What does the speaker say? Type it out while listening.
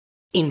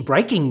In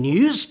breaking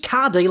news,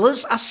 car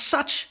dealers are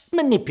such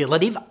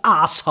manipulative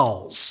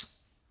assholes.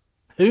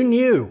 Who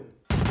knew?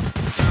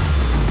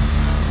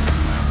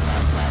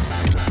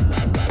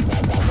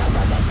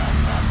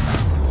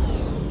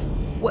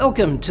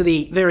 Welcome to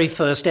the very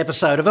first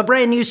episode of a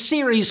brand new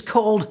series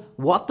called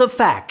What the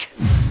Fack.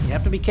 You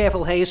have to be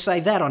careful how you say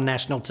that on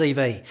national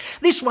TV.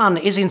 This one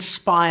is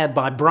inspired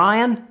by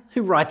Brian,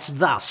 who writes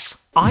thus.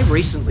 I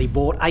recently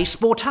bought a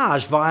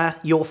Sportage via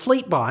Your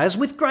Fleet Buyers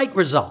with great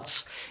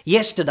results.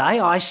 Yesterday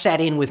I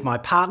sat in with my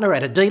partner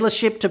at a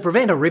dealership to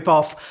prevent a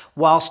rip-off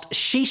whilst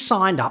she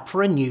signed up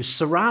for a new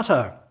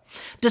Cerato.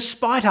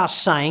 Despite us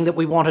saying that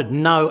we wanted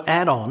no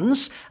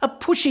add-ons, a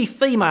pushy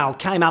female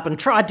came up and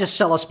tried to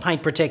sell us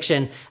paint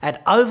protection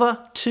at over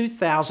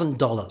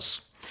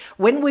 $2,000.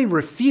 When we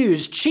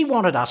refused, she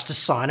wanted us to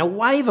sign a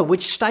waiver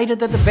which stated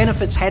that the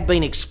benefits had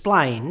been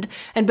explained,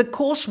 and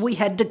because we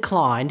had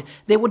declined,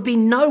 there would be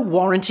no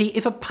warranty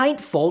if a paint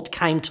fault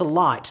came to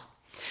light.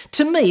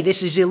 To me,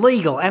 this is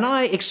illegal, and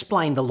I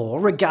explained the law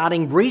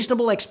regarding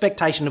reasonable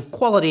expectation of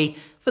quality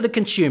for the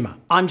consumer.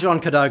 I'm John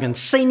Cadogan,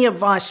 Senior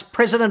Vice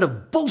President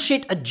of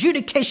Bullshit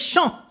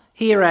Adjudication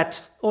here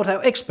at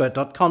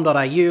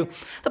autoexpert.com.au,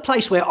 the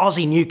place where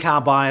Aussie new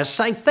car buyers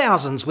save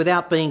thousands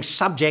without being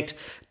subject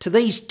to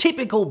these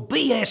typical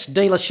BS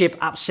dealership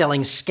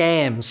upselling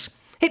scams.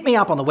 Hit me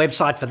up on the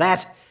website for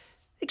that,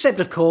 except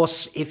of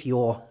course if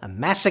you're a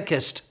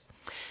masochist.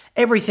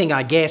 Everything,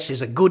 I guess,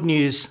 is a good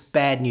news,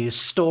 bad news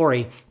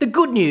story. The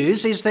good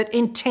news is that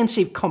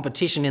intensive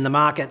competition in the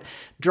market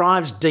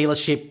drives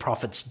dealership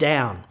profits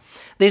down.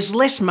 There's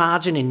less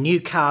margin in new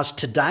cars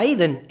today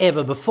than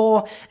ever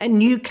before, and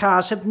new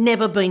cars have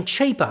never been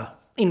cheaper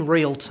in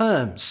real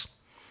terms.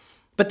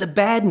 But the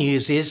bad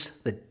news is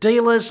that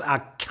dealers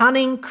are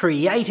cunning,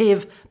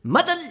 creative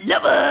mother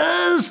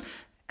lovers,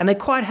 and they're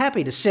quite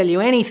happy to sell you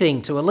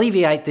anything to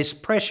alleviate this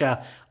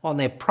pressure on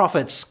their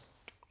profits.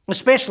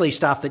 Especially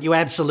stuff that you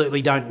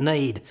absolutely don't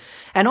need.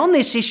 And on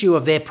this issue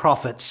of their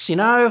profits,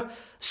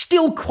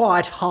 still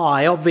quite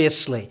high,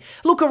 obviously.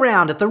 Look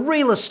around at the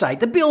real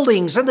estate, the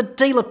buildings, and the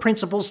dealer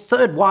principal's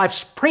third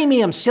wife's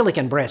premium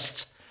silicone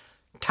breasts.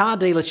 Car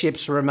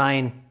dealerships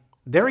remain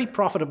very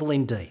profitable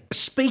indeed.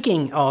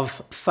 Speaking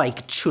of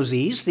fake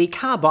chussies, the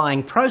car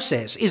buying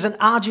process is an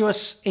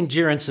arduous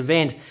endurance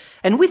event.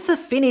 And with the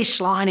finish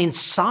line in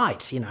sight,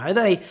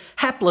 the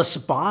hapless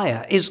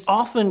buyer is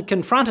often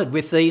confronted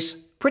with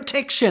these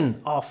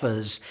protection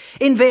offers,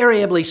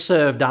 invariably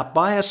served up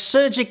by a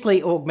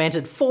surgically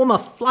augmented former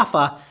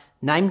fluffer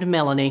named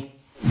Melanie.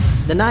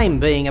 The name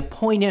being a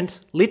poignant,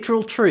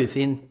 literal truth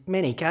in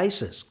many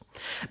cases.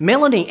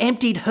 Melanie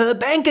emptied her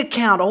bank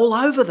account all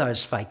over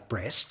those fake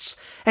breasts,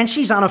 and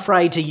she's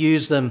unafraid to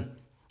use them.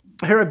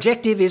 Her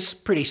objective is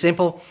pretty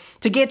simple,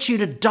 to get you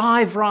to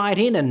dive right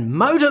in and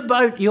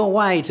motorboat your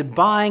way to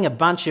buying a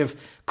bunch of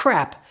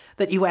crap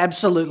that you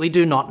absolutely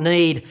do not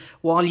need,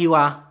 while you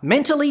are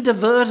mentally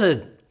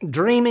diverted,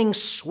 dreaming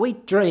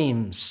sweet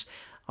dreams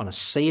on a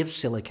sea of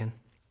silicon.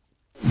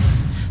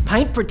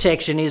 Paint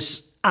protection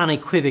is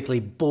unequivocally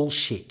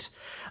bullshit.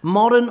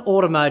 Modern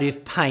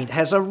automotive paint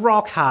has a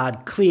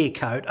rock-hard clear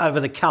coat over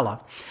the colour,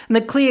 and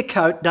the clear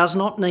coat does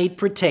not need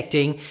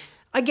protecting.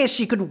 I guess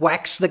you could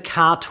wax the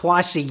car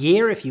twice a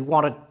year if you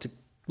want it to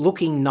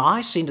looking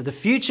nice into the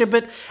future,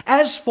 but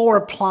as for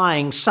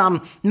applying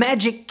some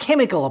magic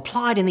chemical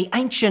applied in the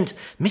ancient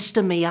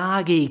Mr.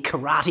 Miyagi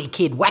Karate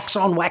Kid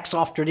wax-on,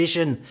 wax-off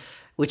tradition,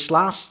 which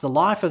lasts the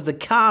life of the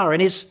car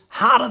and is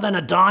harder than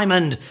a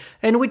diamond,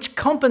 and which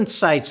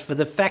compensates for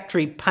the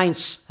factory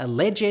paint's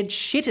alleged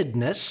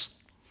shittedness.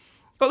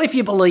 Well, if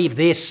you believe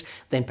this,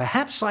 then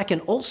perhaps I can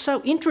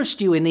also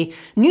interest you in the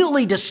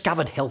newly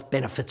discovered health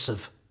benefits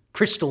of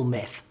crystal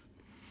meth.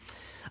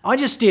 I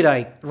just did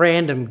a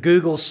random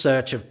Google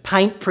search of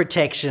paint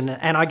protection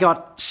and I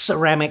got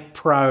Ceramic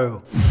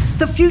Pro.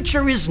 The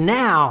future is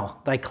now,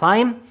 they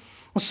claim.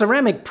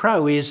 Ceramic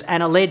Pro is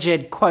an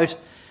alleged, quote,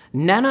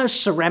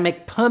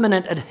 nano-ceramic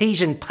permanent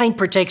adhesion paint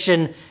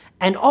protection,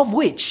 and of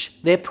which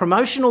their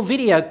promotional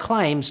video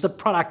claims the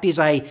product is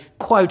a,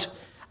 quote,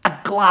 a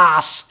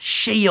glass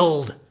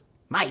shield.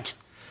 Mate,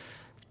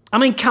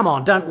 come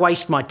on, don't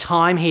waste my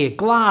time here.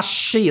 Glass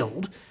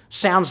shield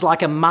sounds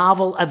like a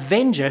Marvel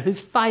Avenger who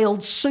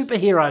failed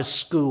superhero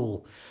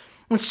school.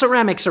 And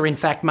ceramics are in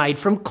fact made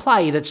from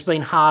clay that's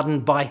been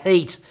hardened by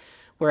heat,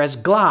 whereas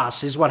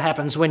glass is what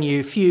happens when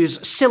you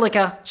fuse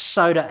silica,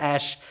 soda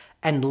ash,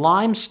 and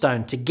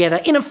limestone together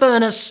in a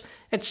furnace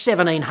at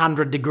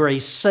 1700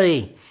 degrees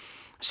C.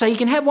 So you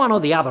can have one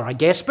or the other, I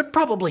guess, but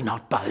probably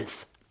not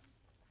both.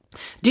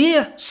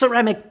 Dear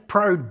Ceramic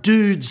Pro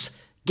dudes,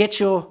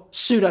 get your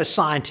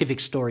pseudoscientific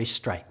story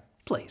straight,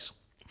 please.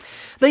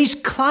 These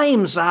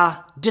claims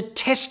are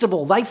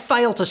detestable. They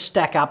fail to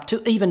stack up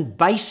to even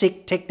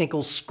basic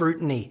technical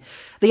scrutiny.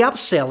 The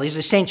upsell is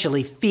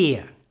essentially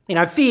fear.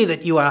 Fear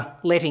that you are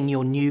letting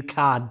your new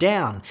car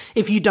down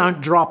if you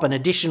don't drop an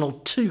additional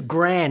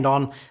 $2,000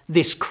 on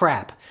this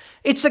crap.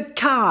 It's a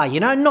car,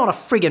 not a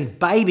friggin'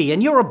 baby,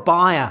 and you're a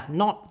buyer,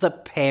 not the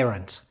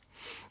parent.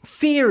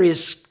 Fear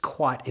is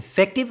quite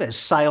effective as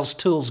sales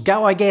tools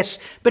go, I guess,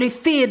 but if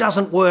fear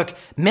doesn't work,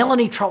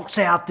 Melanie trots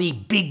out the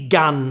big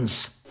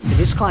guns. A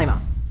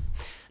disclaimer.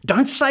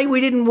 Don't say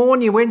we didn't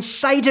warn you when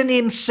Satan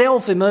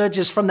himself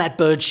emerges from that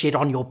bird shit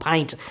on your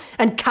paint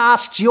and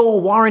casts your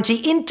warranty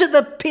into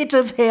the pit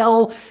of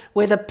hell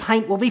where the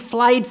paint will be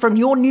flayed from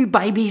your new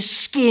baby's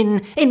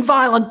skin in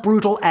violent,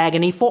 brutal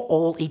agony for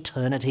all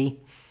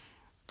eternity.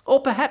 Or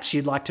perhaps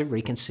you'd like to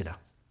reconsider.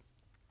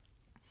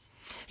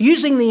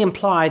 Using the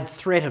implied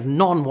threat of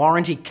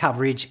non-warranty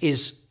coverage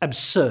is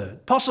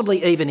absurd,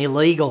 possibly even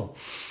illegal.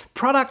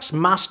 Products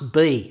must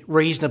be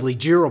reasonably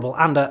durable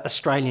under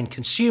Australian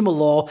consumer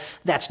law.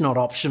 That's not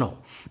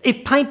optional.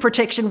 If paint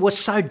protection was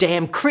so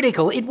damn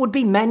critical, it would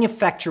be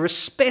manufacturer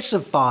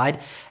specified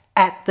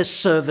at the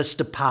service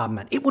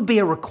department. It would be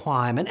a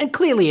requirement, and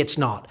clearly it's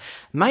not.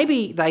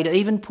 Maybe they'd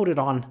even put it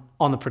on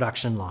the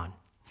production line.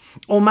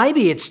 Or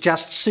maybe it's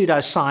just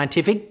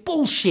pseudoscientific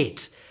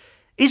bullshit.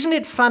 Isn't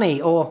it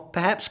funny, or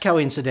perhaps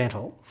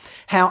coincidental,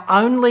 how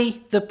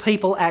only the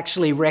people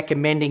actually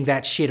recommending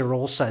that shit are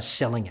also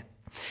selling it?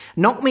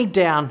 Knock me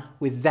down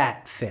with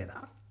that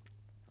feather.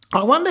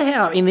 I wonder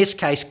how, in this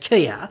case,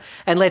 Kia,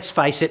 and let's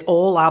face it,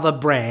 all other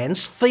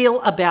brands,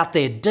 feel about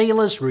their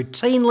dealers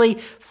routinely,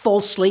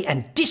 falsely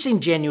and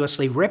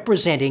disingenuously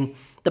representing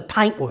the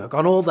paintwork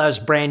on all those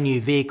brand new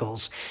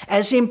vehicles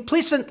as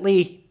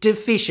implicitly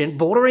deficient,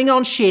 bordering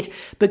on shit,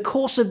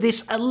 because of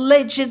this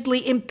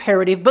allegedly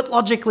imperative but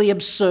logically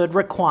absurd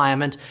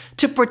requirement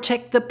to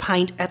protect the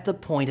paint at the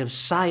point of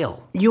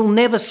sale. You'll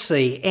never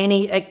see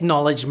any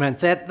acknowledgement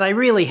that they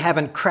really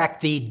haven't cracked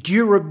the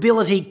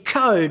durability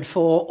code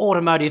for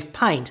automotive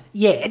paint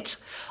yet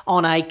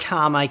on a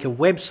car maker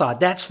website,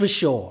 that's for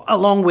sure,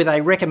 along with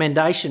a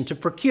recommendation to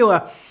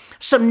procure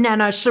some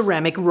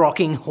nano-ceramic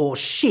rocking horse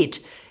shit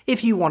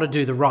if you want to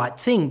do the right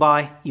thing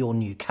by your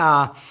new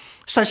car.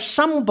 So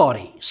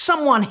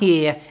someone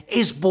here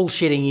is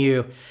bullshitting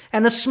you,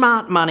 and the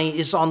smart money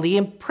is on the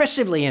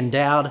impressively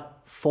endowed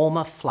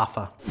former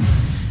fluffer.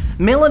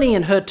 Melanie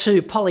and her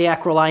 2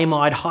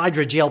 polyacrylamide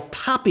hydrogel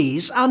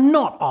puppies are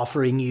not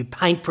offering you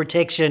paint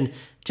protection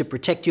to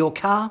protect your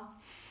car.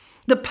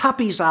 The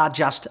puppies are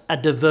just a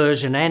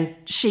diversion, and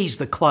she's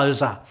the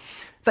closer.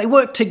 They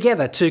work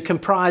together to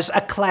comprise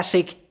a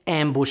classic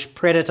ambush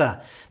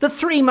predator. The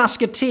 3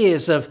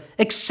 musketeers of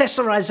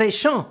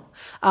accessorisation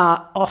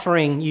are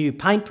offering you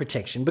paint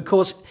protection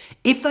because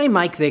if they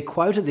make their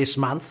quota this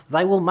month,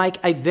 they will make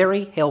a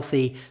very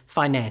healthy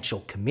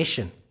financial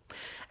commission.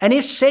 And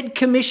if said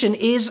commission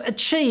is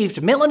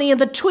achieved, Melanie and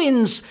the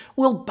twins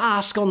will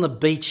bask on the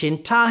beach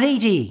in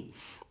Tahiti,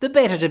 the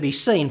better to be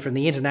seen from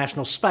the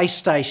International Space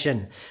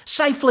Station,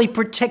 safely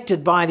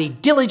protected by the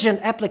diligent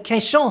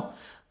application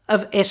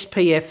of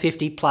SPF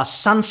 50+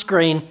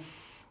 sunscreen.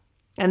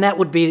 And that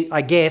would be,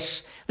 I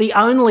guess, the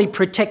only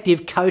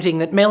protective coating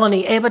that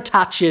Melanie ever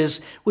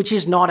touches, which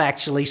is not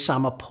actually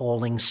some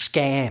appalling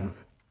scam.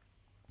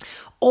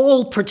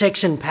 All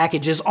protection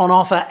packages on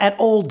offer at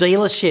all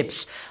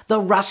dealerships. The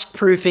rust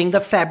proofing,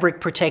 the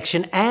fabric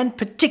protection, and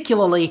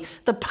particularly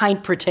the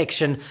paint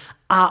protection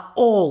are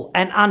all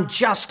an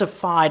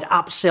unjustified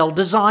upsell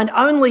designed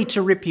only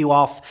to rip you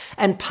off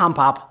and pump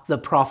up the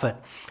profit.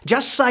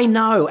 Just say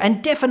no,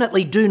 and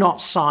definitely do not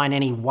sign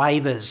any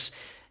waivers.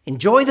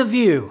 Enjoy the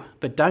view,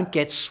 but don't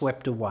get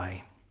swept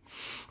away.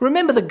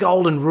 Remember the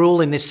golden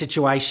rule in this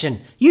situation.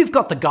 You've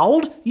got the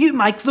gold, you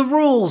make the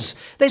rules.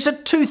 There's a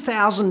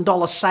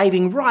 $2,000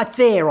 saving right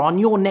there on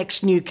your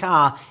next new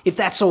car if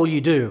that's all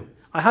you do.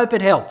 I hope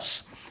it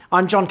helps.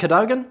 I'm John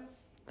Cadogan.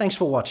 Thanks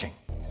for watching.